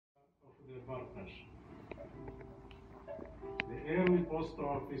workers. The early post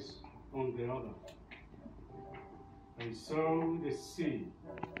office on the other. I saw the sea,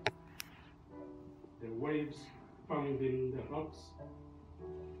 the waves pounding the rocks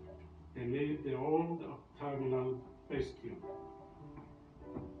beneath the old terminal bastion.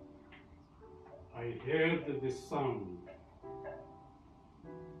 I heard the sound.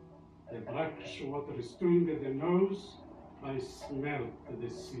 The brackish water stung the nose. I smelled the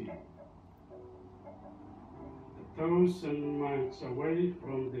sea. 1,000 miles away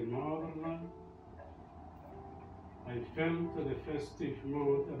from the motherland, I felt the festive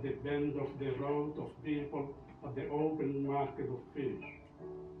mood at the bend of the road of people at the open market of fish.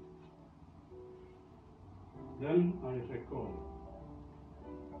 Then I recalled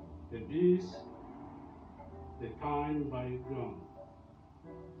the bees, the time bygone,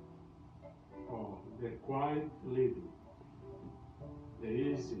 or the quiet living, the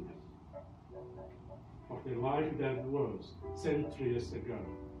easiness of the life that was centuries ago,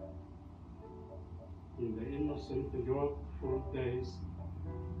 in the innocent, youthful days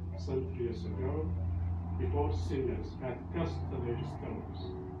centuries ago, before singers had cast their stones.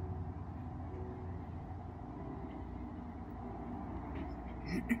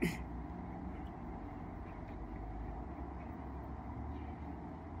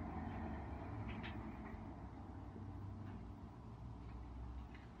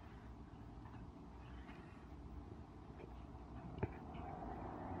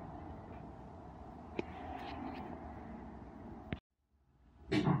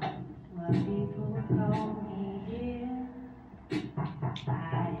 People call me here, I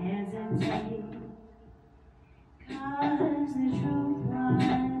hesitate, 'cause the truth was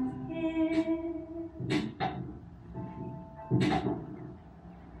here.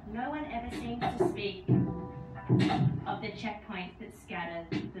 No one ever seems to speak of the checkpoints that scattered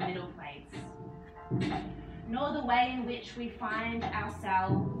the middle plates, nor the way in which we find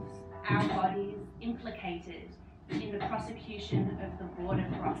ourselves, our bodies, implicated in the prosecution of the border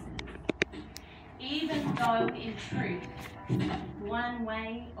crosses. Even though, in truth, one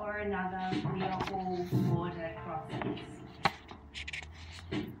way or another, we are all border crossers.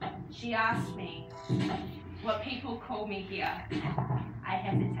 She asked me what people call me here. I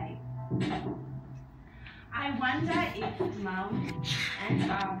hesitate. I wonder if Mum and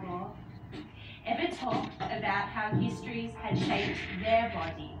Arvo ever talked about how histories had shaped their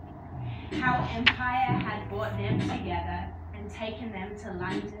body, how empire had brought them together and taken them to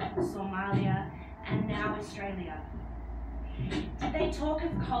London, Somalia, and now Australia. Did they talk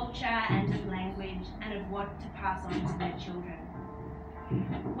of culture and of language and of what to pass on to their children?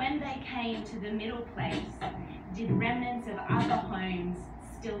 When they came to the middle place, did remnants of other homes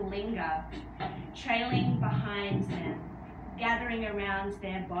still linger, trailing behind them, gathering around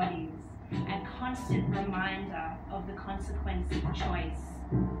their bodies, a constant reminder of the consequence of choice?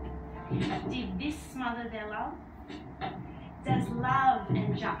 Did this smother their love? Does love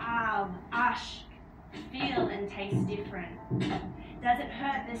and ja'al, ashq, feel and taste different? Does it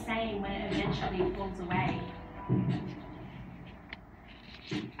hurt the same when it eventually falls away?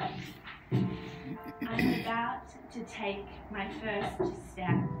 I'm about to take my first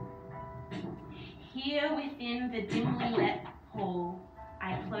step. Here within the dimly lit hall,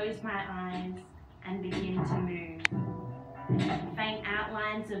 I close my eyes and begin to move. Faint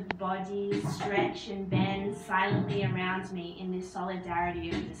outlines of bodies stretch and bend silently around me in this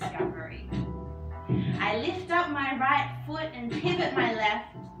solidarity of discovery. I lift up my right foot and pivot my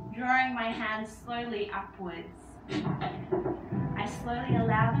left, drawing my hands slowly upwards. I slowly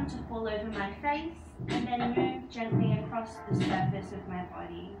allow them to fall over my face and then move gently across the surface of my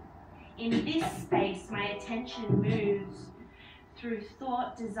body. In this space, my attention moves through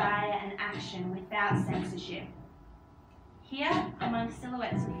thought, desire, and action without censorship. Here, among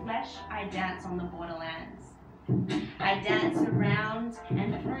silhouettes of flesh, I dance on the borderlands. I dance around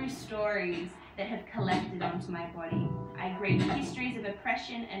and through stories that have collected onto my body. I greet histories of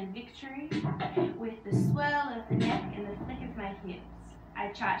oppression and victory with the swirl of the neck and the flick of my hips. I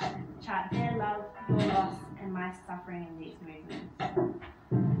chart their love, your loss, and my suffering in these movements.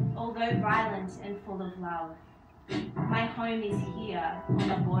 Although violent and full of love, my home is here on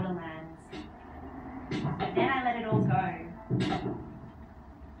the borderlands. But then I let it all go.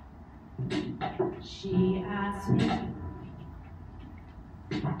 She asked me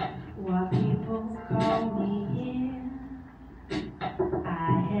what people call me here. I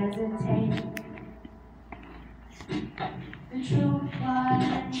hesitate. The truth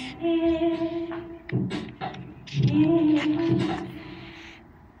was here,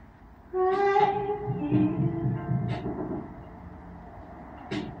 right here.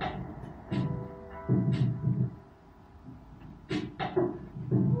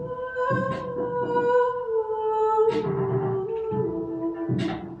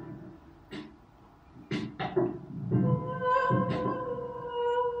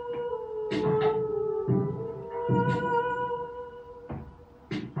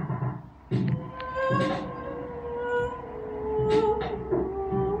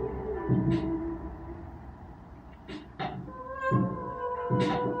 Now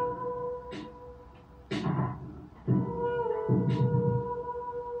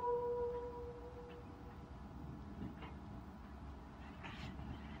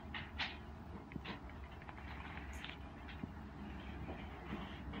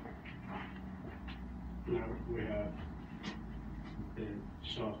we have a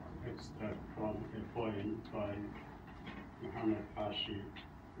short extract from a poem by Muhammad Hashi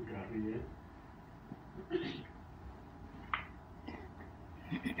Gariye.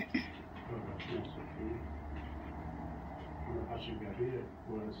 Muhammad Hashi Gariye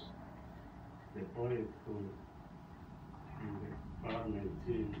was the poet who, in the year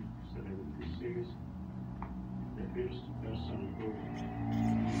 1976, the first person who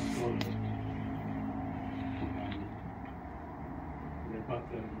wrote the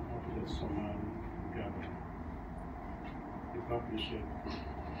pattern of the Somali government. He published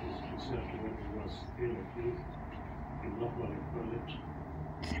his research when he was still a kid in local college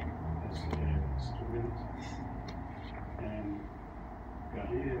as a student. And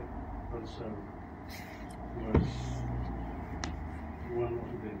Gariye also was one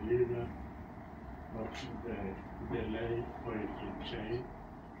of the leaders of the Delay poetry chain,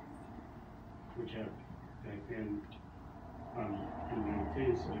 which have taken in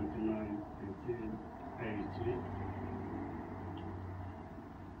 1979-1980,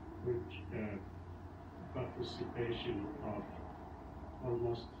 which participation of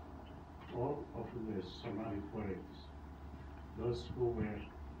almost all of the Somali poets, those who were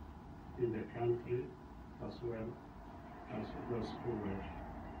in the country as well as those who were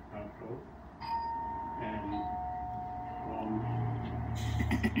abroad. And from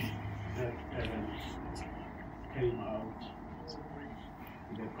that came out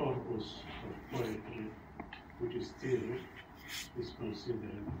the corpus of poetry, which is still is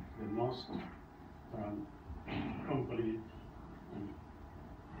considered the most complete and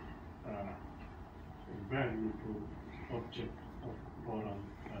valuable object of oral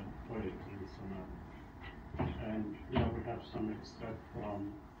poetry in Somalia. And here we have some extract from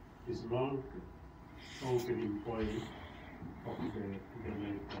his long opening poem of the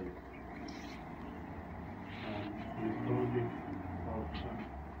late poet. He's talking of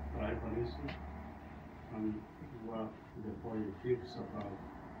tribalism and what the poem thinks about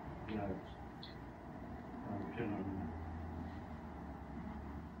that phenomenon.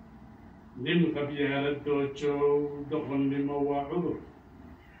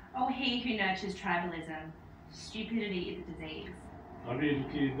 Oh, he who nurtures tribalism, stupidity is a disease.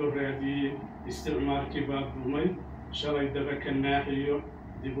 qabiilkii doreedii isticmaalkii baa dumay shalay dabaka naaxiyo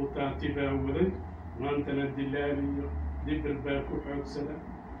dibutaati baa waday maantana dilaaliyo dibir baa ku xoogsada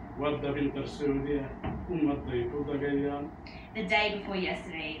wadabin qarsoodi ah ummaday ku dagayaan. The day before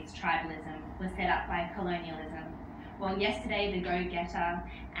yesterday's tribalism was set up by colonialism. Well, yesterday the go-getter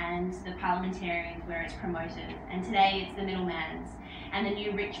and the parliamentarians were its promoters, and today it's the middleman's and the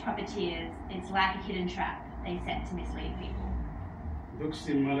new rich profiteers. It's like a hidden trap they set to mislead people.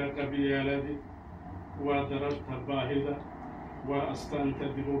 dugsi male qabiyaaladii waa dararta baahida waa astaanta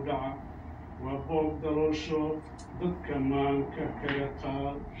dib u dhaca waa boob daloosho dadka maanka kaga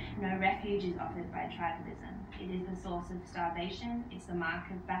qaad. No refuge is offered by tribalism. It is the source of starvation, it's the mark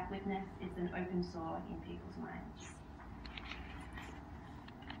of backwardness, it's an open sore in people's minds.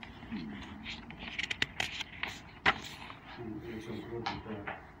 And we conclude with a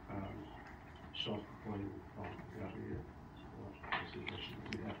short poem from Gary. We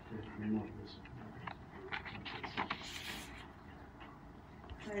have to remove this.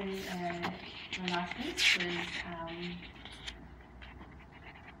 So my last piece was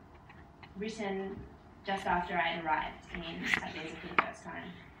written just after I had arrived in Hargeisa for the first time.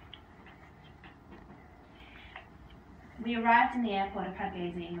 We arrived in the airport of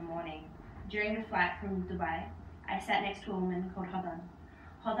Hargeisa in the morning. During the flight from Dubai, I sat next to a woman called Hodan.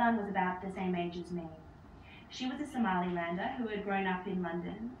 Hodan was about the same age as me. She was a Somalilander who had grown up in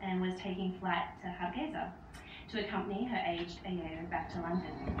London and was taking flight to Hargeisa to accompany her aged Ayeo back to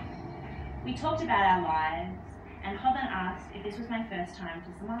London. We talked about our lives, and Hodan asked if this was my first time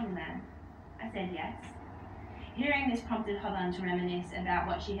to Somaliland. I said yes. Hearing this prompted Hodan to reminisce about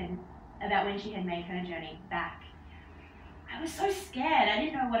when she had made her journey back. I was so scared, I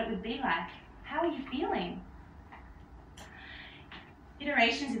didn't know what it would be like. How are you feeling?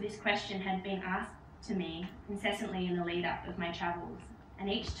 Iterations of this question had been asked to me incessantly in the lead-up of my travels, and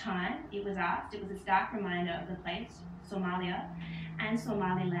each time it was asked, it was a stark reminder of the place, Somalia, and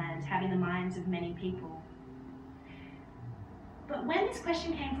Somaliland having the minds of many people. But when this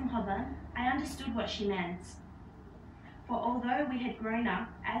question came from Hodan, I understood what she meant. For although we had grown up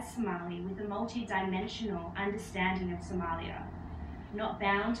as Somali with a multi-dimensional understanding of Somalia, not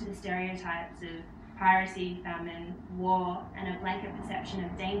bound to the stereotypes of piracy, famine, war, and a blanket perception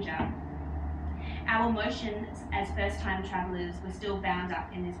of danger, our emotions as first-time travellers were still bound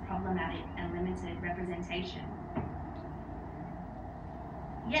up in this problematic and limited representation.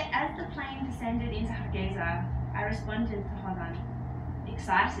 Yet as the plane descended into Hargeisa, I responded to Hodan,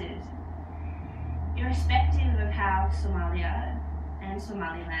 excited. Irrespective of how Somalia and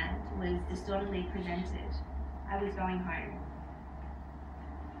Somaliland was distortedly presented, I was going home.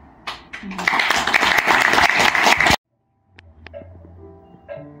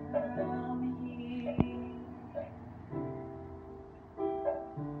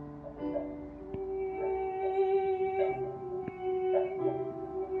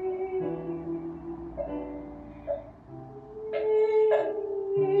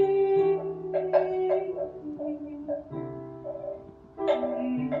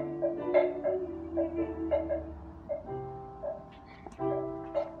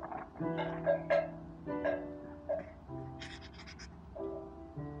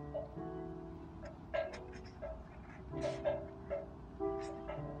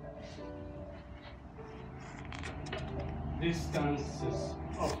 Distances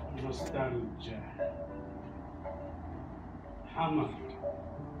of nostalgia. Hamad,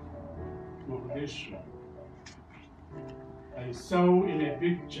 Mogadishu. I saw in a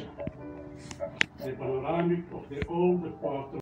picture the panoramic of the old quarter